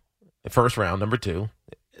ago, first round, number 2.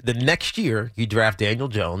 The next year, you draft Daniel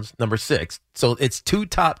Jones, number 6. So it's 2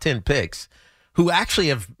 top 10 picks who actually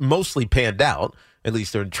have mostly panned out. At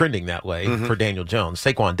least they're trending that way for Daniel Jones.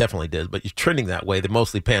 Saquon definitely did, but you're trending that way. They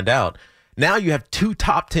mostly panned out. Now you have 2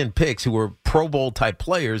 top 10 picks who are Pro Bowl type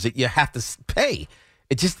players that you have to pay.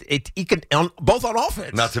 You can both on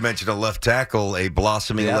offense. Not to mention a left tackle, a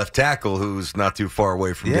blossoming left tackle who's not too far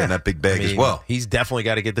away from getting that big bag as well. He's definitely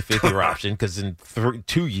got to get the 5th-year option, because in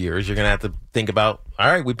 2 years you're going to have to think about, all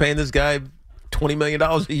right, we paying this guy $20 million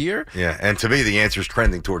a year? Yeah, and to me the answer is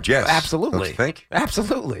trending towards yes. Absolutely. Don't you think?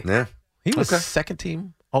 Absolutely. Yeah. He was second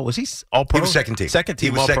team. Oh, was he all pro? He was second team. Second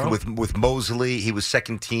team. He was second with Mosley. He was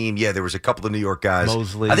second team. Yeah, there was a couple of New York guys.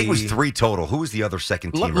 Mosley. I think it was 3 total. Who was the other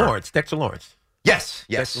second teamer? Lawrence. Dexter Lawrence. Yes.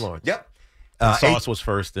 Dexter Lawrence. Yep. Sauce was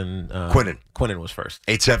first, and Quinnen was first.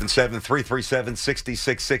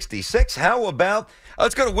 877-337-6666. How about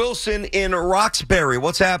let's go to Wilson in Roxbury.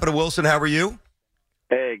 What's happening, Wilson? How are you?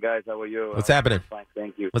 Hey, guys, how are you? What's happening? Fine,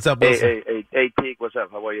 thank you. What's up, Wilson? Hey, Teague, what's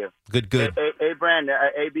up? How are you? Good. Hey, Brand,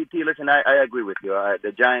 ABT, listen, I agree with you.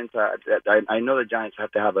 The Giants, I know the Giants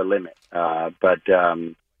have to have a limit, and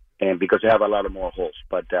because they have a lot of more holes.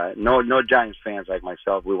 But no Giants fans like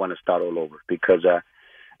myself, we want to start all over, because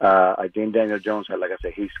I think Daniel Jones, like I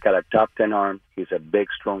said, he's got a top 10 arm. He's a big,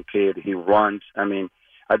 strong kid. He runs. I mean,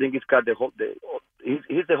 I think he's got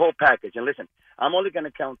he's the whole package. And listen, I'm only going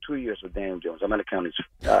to count 2 years with Daniel Jones. I'm going to count his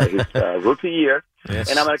rookie year, and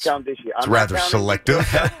I'm going to count this year. It's rather selective.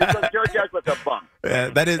 Because George was a bum.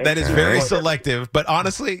 That is very selective. But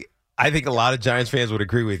honestly, I think a lot of Giants fans would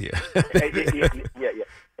agree with you. Yeah.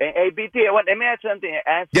 Hey, BT, let me ask something.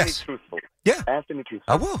 Answer me truthful. Yeah. Answer me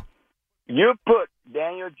truthful. I will. You put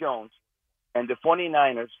Daniel Jones and the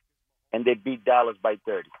 49ers, and they beat Dallas by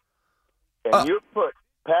 30. And you put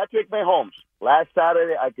Patrick Mahomes last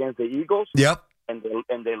Saturday against the Eagles. Yep. And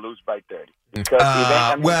they lose by 30.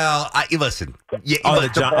 Listen. Yeah, on the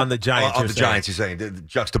Giants. On the Giants, you're saying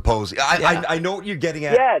juxtapose. I know what you're getting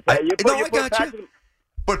at. Yes. I got you.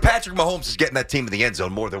 But Patrick Mahomes is getting that team in the end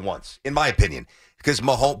zone more than once, in my opinion. Because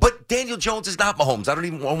but Daniel Jones is not Mahomes. I don't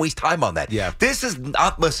even want to waste time on that. Yeah. This is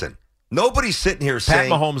not. Listen, nobody's sitting here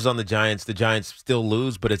saying Pat Mahomes on the Giants. The Giants still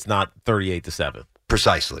lose, but it's not 38-7.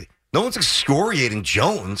 Precisely. No one's excoriating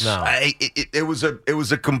Jones. No. It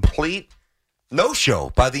was a complete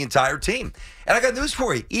no-show by the entire team. And I got news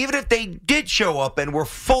for you. Even if they did show up and were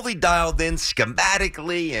fully dialed in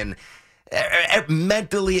schematically and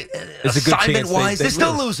mentally, assignment-wise, they're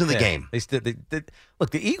still losing the game.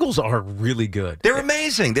 Look, the Eagles are really good. They're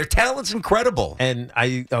amazing. Their talent's incredible. And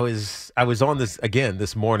I was on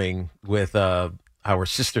this morning with our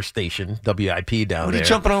sister station, WIP, down there. What are you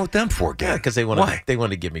jumping on with them for, again? Yeah, because they want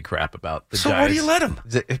to give me crap about the Giants. So why do you let them?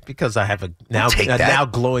 Because I have a now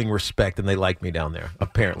glowing respect, and they like me down there,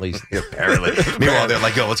 apparently. Meanwhile, they're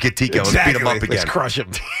like, let's get Tico. Let's beat him up again. Let's crush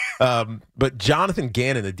him. But Jonathan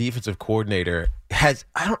Gannon, the defensive coordinator,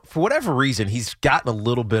 for whatever reason, he's gotten a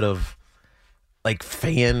little bit of like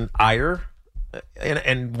fan ire.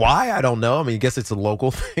 And why, I don't know. I mean, I guess it's a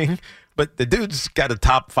local thing. But the dude's got a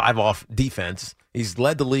top 5 off defense. He's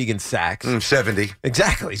led the league in sacks. 70.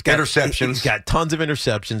 Exactly. He's got interceptions. He's got tons of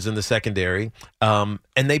interceptions in the secondary. And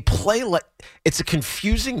they play like it's a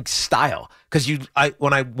confusing style. Because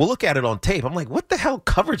when I look at it on tape, I'm like, what the hell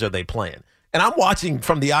coverage are they playing? And I'm watching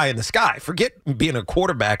from the eye in the sky. Forget being a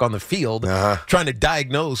quarterback on the field, trying to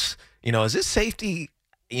diagnose, is this safety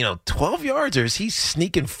 12 yards, or is he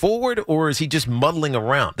sneaking forward, or is he just muddling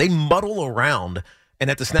around? They muddle around, and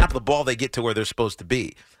at the snap of the ball, they get to where they're supposed to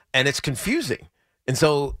be. And it's confusing. And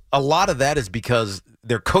so a lot of that is because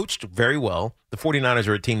they're coached very well. The 49ers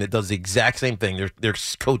are a team that does the exact same thing. They're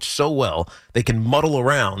coached so well, they can muddle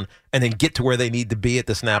around and then get to where they need to be at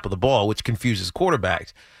the snap of the ball, which confuses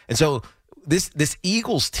quarterbacks. And so this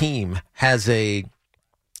Eagles team has that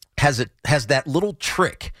little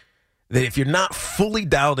trick that if you're not fully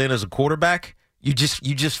dialed in as a quarterback, you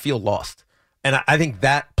just feel lost. And I think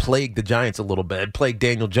that plagued the Giants a little bit. It plagued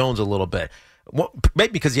Daniel Jones a little bit.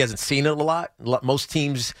 Maybe because he hasn't seen it a lot. Most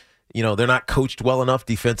teams, they're not coached well enough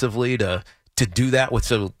defensively to do that.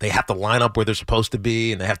 So they have to line up where they're supposed to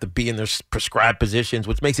be, and they have to be in their prescribed positions,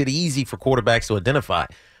 which makes it easy for quarterbacks to identify.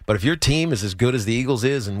 But if your team is as good as the Eagles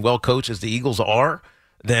is and well coached as the Eagles are,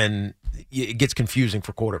 then it gets confusing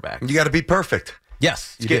for quarterbacks. You got to be perfect.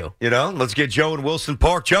 Yes, you do. Let's get Joe in Wilson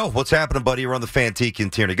Park. Joe, what's happening, buddy? You're on the Fantique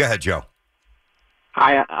and Tierney. Go ahead, Joe.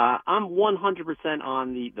 Hi, I'm 100%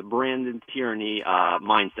 on the Brandon Tierney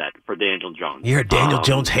mindset for Daniel Jones. You're a Daniel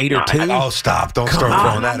Jones hater too. Oh, stop! Don't start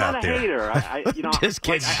throwing that out there. I'm not a hater. Just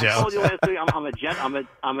kidding, Joe. I told you last week, I'm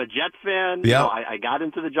a Jet fan. Yeah. I got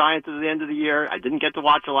into the Giants at the end of the year. I didn't get to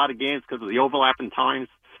watch a lot of games because of the overlapping times.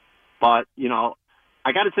 But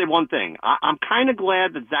I got to say one thing. I'm kind of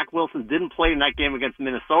glad that Zach Wilson didn't play in that game against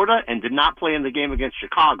Minnesota and did not play in the game against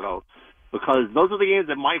Chicago, because those are the games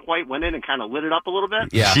that Mike White went in and kind of lit it up a little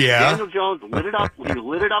bit. Yeah. Daniel Jones lit it up. He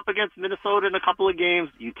lit it up against Minnesota in a couple of games.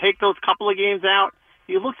 You take those couple of games out,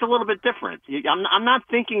 he looks a little bit different. I'm not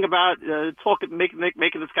thinking about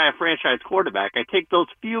making this guy a franchise quarterback. I take those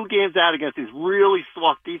few games out against these really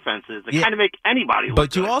soft defenses that kind of make anybody look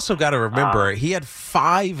But you good. also got to remember, he had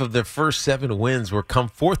 5 of the first 7 wins were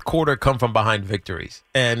fourth quarter come from behind victories.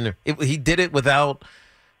 And he did it without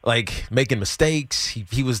making mistakes.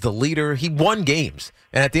 He was the leader. He won games.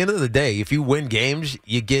 And at the end of the day, if you win games,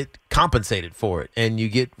 you get compensated for it and you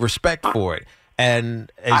get respect for it.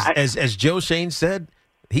 And as Joe Shane said,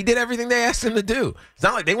 he did everything they asked him to do. It's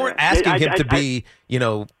not like they weren't asking him to be,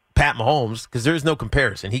 Pat Mahomes, because there's no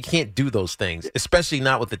comparison. He can't do those things, especially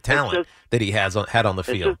not with the talent that he had on the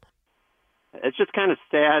field. It's just kind of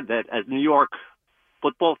sad that as New York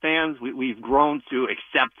football fans, we've grown to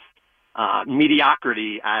accept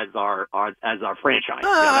mediocrity as our franchise.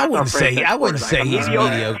 I wouldn't say he's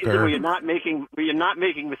mediocre. Where you're not making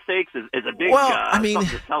mistakes is a big something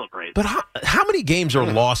to celebrate. But how many games are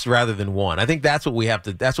lost rather than won? I think that's what we have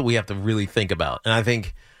to really think about. And I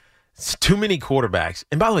think it's too many quarterbacks.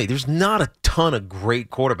 And by the way, there's not a ton of great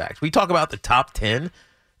quarterbacks. We talk about the top 10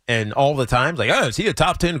 and all the times is he a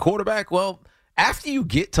top 10 quarterback? Well, after you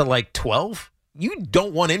get to 12, you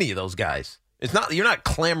don't want any of those guys. You're not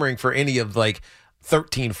clamoring for any of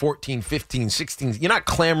 13, 14, 15, 16. You're not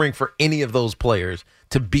clamoring for any of those players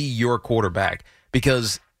to be your quarterback,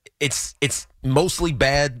 because it's mostly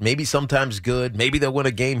bad, maybe sometimes good. Maybe they'll win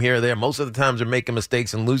a game here or there. Most of the times they're making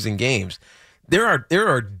mistakes and losing games. There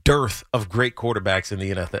are a dearth of great quarterbacks in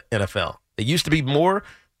the NFL. They used to be more.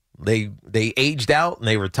 They aged out and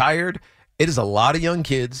they retired. It is a lot of young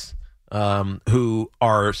kids who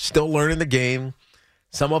are still learning the game.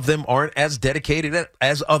 Some of them aren't as dedicated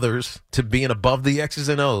as others to being above the X's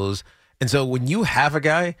and O's. And so when you have a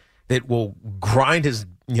guy that will grind his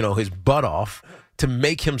butt off to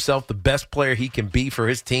make himself the best player he can be for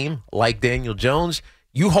his team, like Daniel Jones,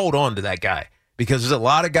 you hold on to that guy, because there's a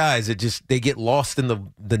lot of guys that they get lost in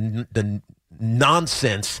the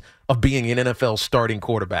nonsense of being an NFL starting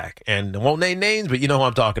quarterback. And I won't name names, but you know who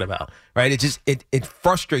I'm talking about, right? It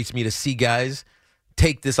frustrates me to see guys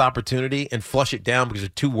take this opportunity and flush it down because they're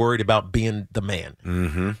too worried about being the man.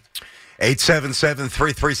 Mm-hmm.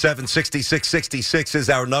 877-337-6666 is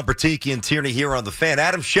our number. Tiki and Tierney here on The Fan.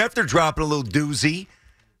 Adam Schefter dropping a little doozy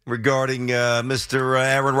regarding Mr.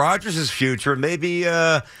 Aaron Rodgers' future. Maybe,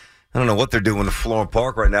 I don't know what they're doing at Florham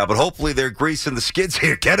Park right now, but hopefully they're greasing the skids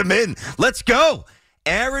here. Get him in. Let's go.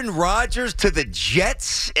 Aaron Rodgers to the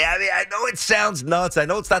Jets. I mean, I know it sounds nuts. I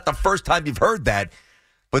know it's not the first time you've heard that.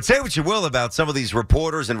 But say what you will about some of these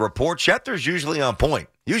reporters and reports. Schefter's usually on point.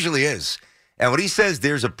 Usually is. And when he says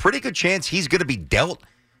there's a pretty good chance he's going to be dealt,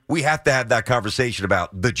 we have to have that conversation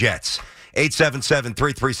about the Jets.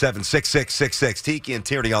 877-337-6666. Tiki and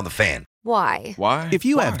Tierney on The Fan. Why? If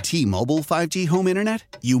you have T-Mobile 5G home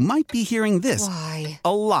internet, you might be hearing this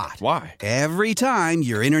a lot. Why? Every time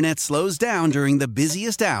your internet slows down during the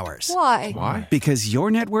busiest hours. Why? Because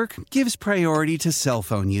your network gives priority to cell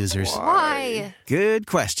phone users. Why? Good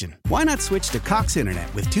question. Why not switch to Cox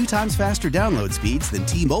Internet with 2 times faster download speeds than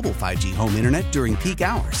T-Mobile 5G home internet during peak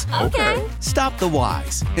hours? Okay. Stop the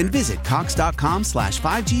whys and visit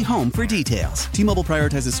cox.com/5G home for details. T-Mobile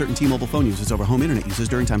prioritizes certain T-Mobile phone users over home internet users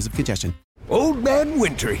during times of congestion. Old Man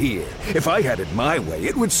Winter here. If I had it my way,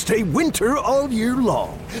 it would stay winter all year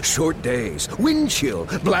long. Short days, wind chill,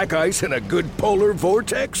 black ice, and a good polar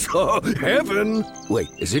vortex. Oh, heaven. Wait,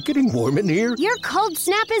 is it getting warm in here? Your cold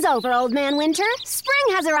snap is over, Old Man Winter.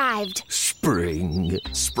 Spring has arrived. Spring.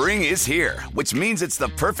 Spring is here, which means it's the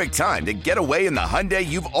perfect time to get away in the Hyundai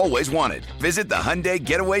you've always wanted. Visit the Hyundai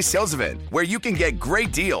Getaway Sales Event, where you can get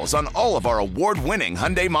great deals on all of our award-winning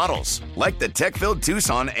Hyundai models, like the tech-filled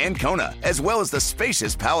Tucson and Kona, as well as the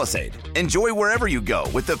spacious Palisade. Enjoy wherever you go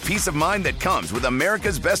with the peace of mind that comes with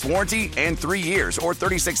America's best warranty and 3 years or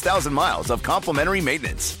 36,000 miles of complimentary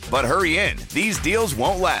maintenance. But hurry in, these deals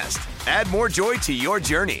won't last. Add more joy to your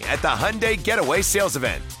journey at the Hyundai Getaway Sales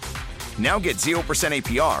Event. Now get 0%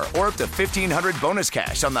 APR or up to $1,500 bonus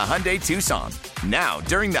cash on the Hyundai Tucson. Now,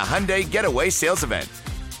 during the Hyundai Getaway Sales Event.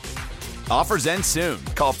 Offers end soon.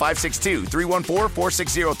 Call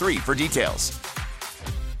 562-314-4603 for details.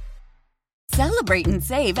 Celebrate and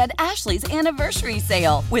save at Ashley's Anniversary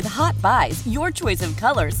Sale. With Hot Buys, your choice of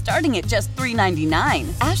colors starting at just $3.99.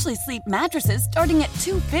 Ashley Sleep mattresses starting at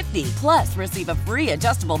 $2.50. Plus, receive a free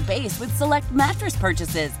adjustable base with select mattress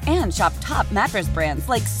purchases. And shop top mattress brands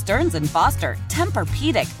like Stearns & Foster,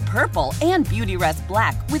 Tempur-Pedic, Purple, and Beautyrest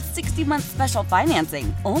Black with 60-month special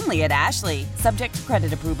financing. Only at Ashley. Subject to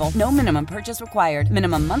credit approval. No minimum purchase required.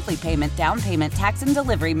 Minimum monthly payment, down payment, tax, and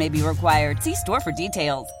delivery may be required. See store for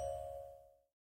details.